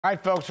All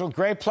right, folks, with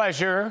great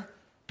pleasure,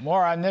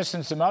 more on this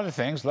and some other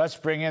things, let's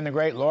bring in the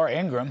great Laura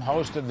Ingraham,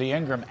 host of the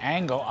Ingraham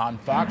Angle on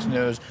Fox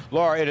News.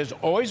 Laura, it is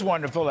always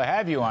wonderful to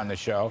have you on the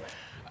show.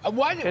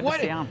 What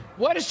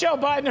is Joe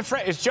Biden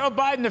afraid? Is Joe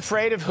Biden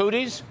afraid of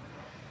Houthis?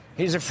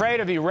 He's afraid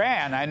of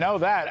Iran, I know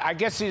that. I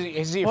guess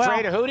is he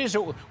afraid of Houthis?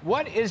 Or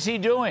what is he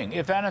doing,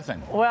 if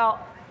anything? Well,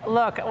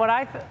 look, what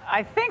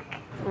I think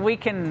we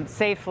can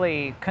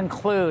safely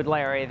conclude,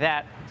 Larry,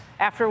 that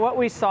after what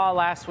we saw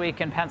last week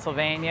in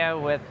Pennsylvania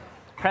with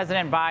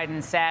President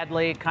Biden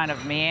sadly kind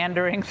of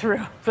meandering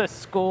through the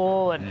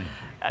school and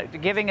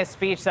giving a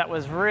speech that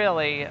was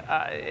really,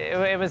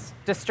 it was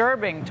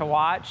disturbing to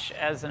watch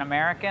as an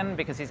American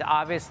because he's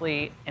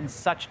obviously in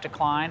such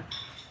decline.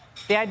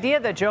 The idea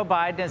that Joe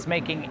Biden is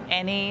making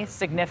any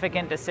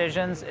significant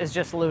decisions is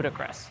just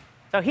ludicrous.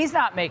 So he's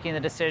not making the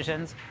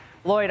decisions.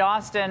 Lloyd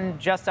Austin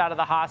just out of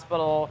the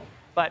hospital,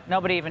 but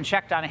nobody even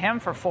checked on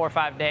him for 4 or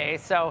 5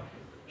 days. So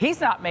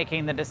he's not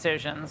making the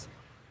decisions.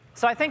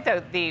 So I think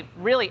that the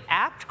really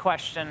apt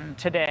question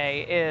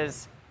today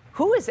is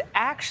who is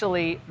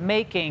actually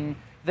making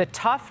the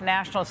tough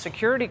national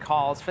security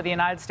calls for the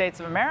United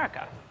States of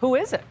America? Who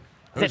is it?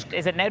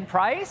 Is it Ned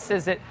Price?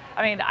 Is it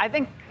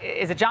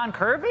John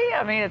Kirby?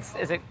 I mean,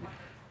 is it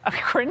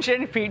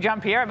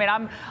Jean-Pierre? I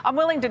mean, I'm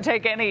willing to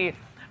take any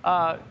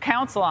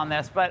counsel on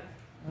this, but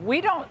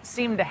we don't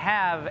seem to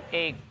have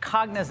a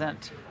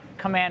cognizant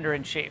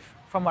commander-in-chief,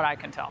 from what I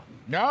can tell.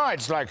 No,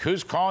 it's like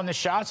who's calling the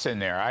shots in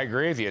there. I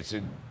agree with you. It's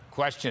a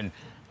question.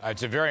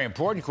 It's a very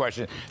important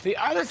question. The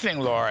other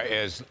thing, Laura,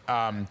 is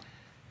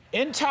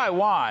in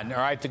Taiwan, all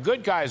right, the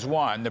good guys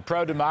won. The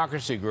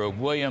pro-democracy group,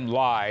 William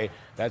Lai,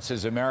 that's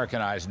his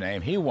Americanized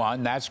name, he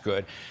won. That's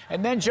good.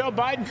 And then Joe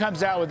Biden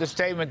comes out with a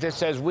statement that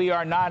says we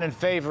are not in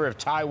favor of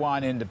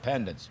Taiwan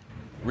independence.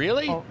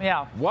 Really? Oh,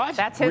 yeah. What?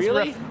 That's his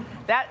really?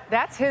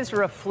 That's his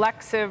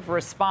reflexive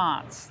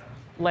response,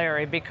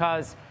 Larry,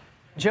 because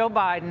Joe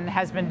Biden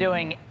has been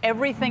doing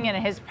everything in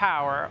his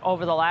power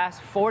over the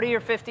last 40 or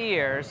 50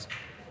 years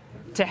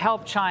to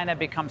help China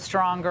become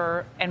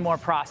stronger and more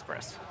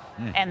prosperous.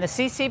 And the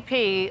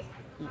CCP,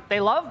 they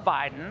love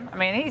Biden. I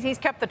mean, he's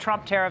kept the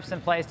Trump tariffs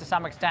in place to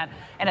some extent.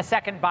 In a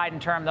second Biden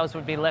term, those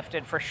would be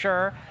lifted for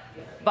sure.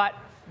 But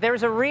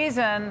there's a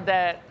reason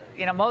that,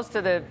 most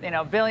of the,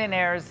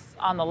 billionaires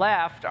on the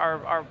left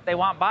they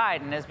want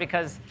Biden is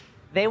because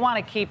they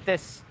want to keep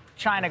this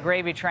China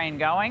gravy train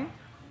going.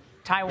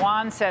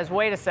 Taiwan says,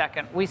 wait a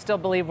second, we still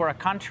believe we're a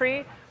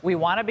country. We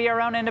want to be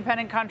our own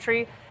independent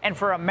country. And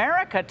for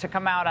America to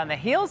come out on the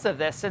heels of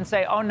this and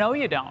say, oh, no,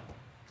 you don't.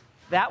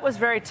 That was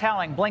very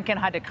telling. Blinken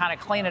had to kind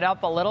of clean it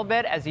up a little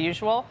bit, as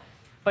usual.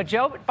 But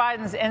Joe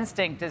Biden's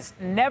instinct is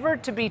never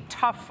to be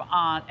tough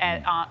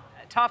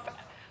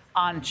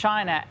on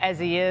China as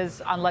he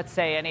is on, let's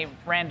say, any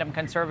random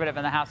conservative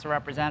in the House of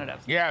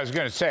Representatives. Yeah, I was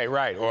going to say,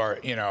 right, or,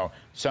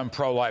 some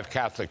pro-life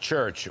Catholic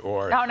church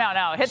or...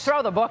 No. He'd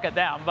throw the book at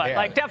them,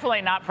 but,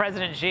 definitely not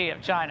President Xi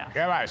of China.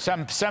 Yeah, right.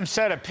 Some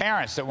set of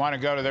parents that want to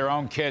go to their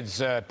own kids'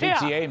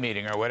 PTA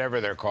meeting or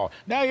whatever they're called.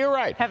 No, you're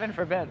right. Heaven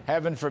forbid.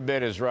 Heaven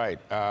forbid is right.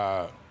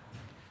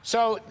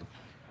 So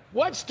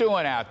what's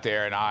doing out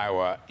there in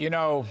Iowa?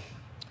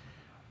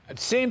 It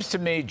seems to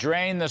me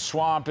drain the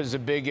swamp is a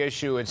big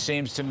issue. It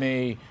seems to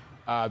me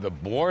the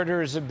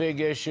border is a big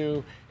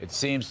issue. It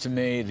seems to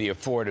me the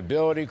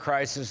affordability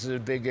crisis is a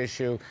big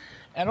issue.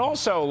 And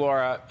also,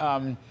 Laura,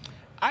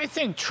 I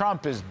think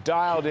Trump is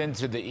dialed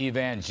into the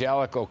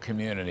evangelical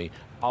community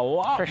a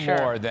lot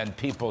more than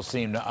people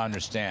seem to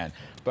understand.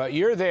 But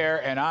you're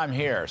there and I'm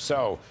here.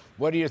 So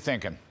what are you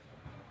thinking?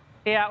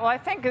 Yeah, well, I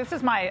think this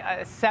is my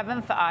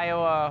 7th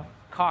Iowa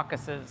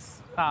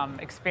caucuses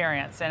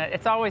experience. And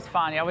it's always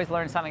fun. You always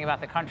learn something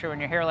about the country when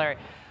you're here, Larry.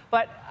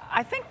 But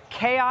I think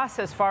chaos,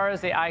 as far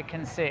as the eye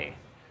can see,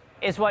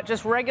 is what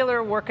just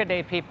regular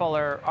workaday people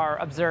are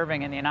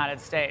observing in the United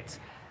States.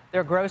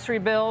 Their grocery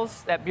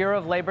bills, that Bureau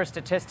of Labor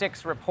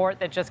Statistics report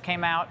that just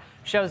came out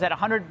shows that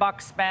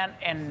 $100 spent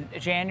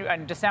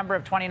in December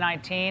of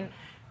 2019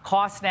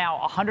 costs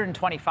now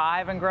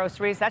 $125 in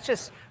groceries. That's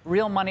just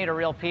real money to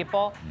real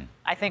people.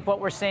 I think what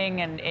we're seeing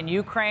in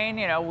Ukraine,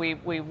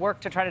 we work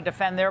to try to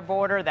defend their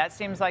border. That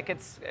seems like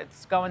it's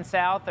going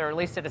south, or at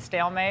least at a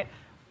stalemate.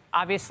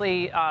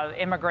 Obviously,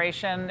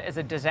 immigration is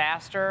a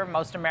disaster.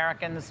 Most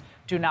Americans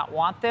do not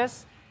want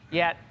this.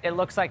 Yet it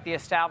looks like the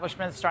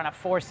establishment is trying to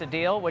force a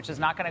deal, which is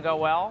not going to go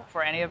well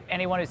for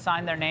anyone who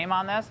signed their name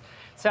on this.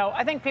 So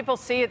I think people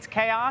see it's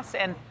chaos.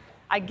 And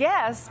I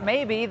guess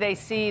maybe they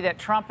see that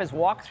Trump has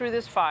walked through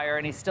this fire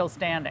and he's still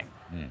standing.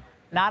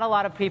 Not a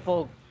lot of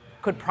people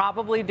could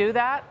probably do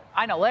that.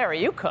 I know,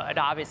 Larry, you could,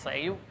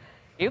 obviously.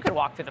 You could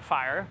walk through the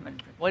fire.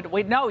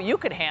 We know you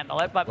could handle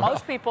it, but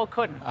most people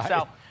couldn't.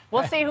 So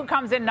we'll see who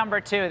comes in number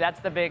 2.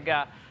 That's the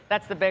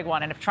big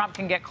one. And if Trump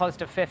can get close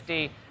to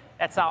 50,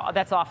 that's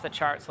off the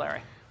charts,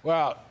 Larry.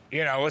 Well,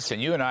 listen,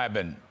 you and I have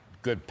been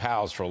good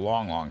pals for a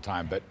long, long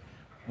time. But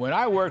when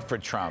I worked for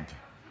Trump,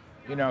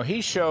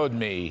 he showed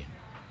me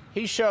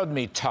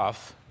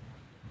tough,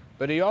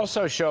 but he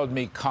also showed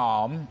me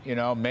calm,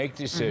 make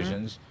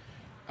decisions.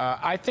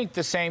 I think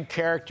the same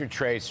character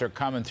traits are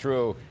coming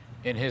through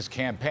in his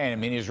campaign. I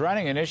mean, he's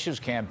running an issues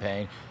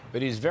campaign,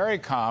 but he's very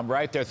calm,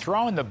 right? They're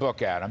throwing the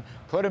book at him,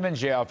 put him in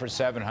jail for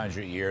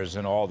 700 years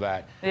and all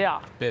that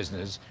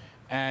business.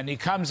 And he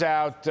comes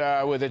out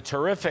with a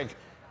terrific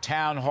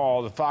town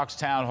hall, the Fox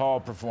Town Hall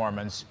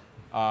performance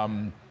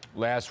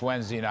last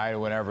Wednesday night or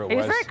whenever it was. He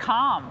was very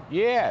calm.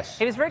 Yes.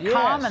 He was very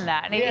calm in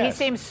that. And he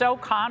seemed so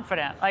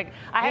confident. Like,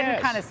 I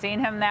hadn't kind of seen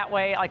him that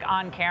way, like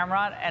on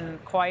camera, in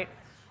quite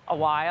a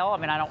while. I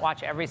mean, I don't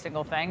watch every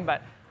single thing,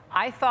 but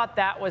I thought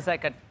that was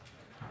like a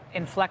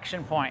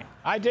inflection point.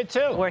 I did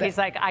too. Where he's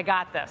like, I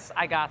got this.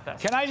 I got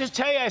this. Can I just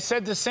tell you, I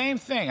said the same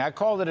thing. I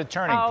called it a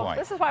turning point.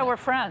 This is why we're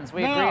friends.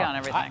 We agree on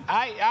everything.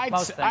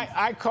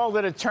 I called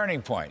it a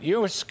turning point.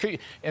 You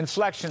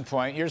inflection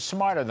point. You're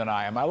smarter than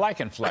I am. I like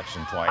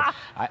inflection point.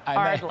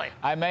 Hardly.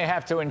 I may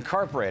have to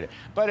incorporate it.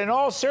 But in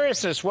all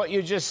seriousness, what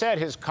you just said,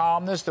 his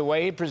calmness, the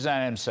way he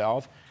presented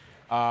himself,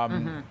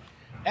 and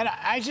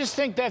I just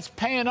think that's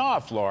paying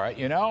off, Laura.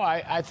 You know,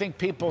 I think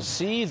people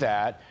see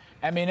that.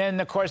 I mean, and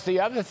of course, the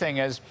other thing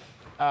is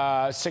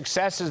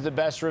success is the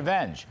best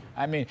revenge.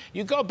 I mean,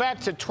 you go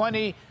back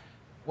to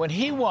when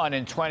he won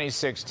in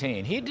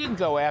 2016, he didn't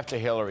go after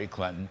Hillary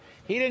Clinton.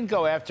 He didn't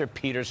go after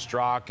Peter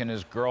Strzok and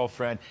his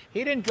girlfriend.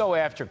 He didn't go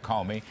after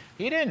Comey.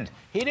 He didn't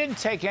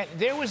take it.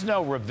 There was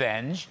no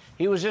revenge.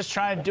 He was just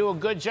trying to do a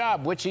good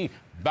job, which he,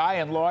 by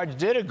and large,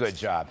 did a good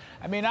job.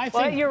 I mean, I think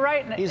well, you're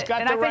right. He's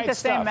got and the I think right the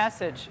stuff. same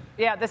message.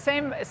 Yeah, the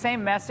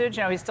same message.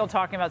 You know, he's still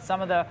talking about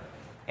some of the,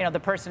 you know,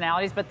 the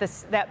personalities, but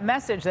that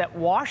message that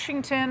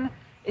Washington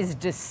is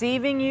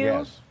deceiving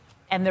you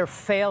and they're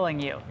failing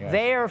you.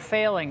 They are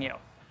failing you.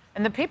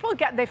 And the people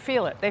they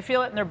feel it. They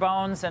feel it in their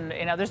bones. And,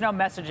 you know, there's no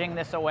messaging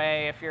this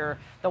away if you're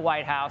the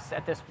White House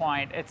at this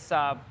point. It's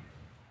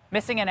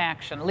missing in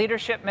action,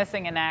 leadership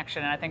missing in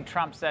action. And I think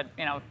Trump said,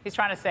 you know, he's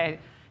trying to say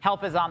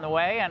help is on the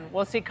way. And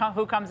we'll see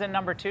who comes in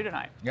number 2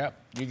 tonight. Yep,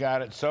 you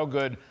got it. So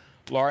good.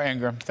 Laura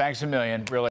Ingraham, thanks a million. Really.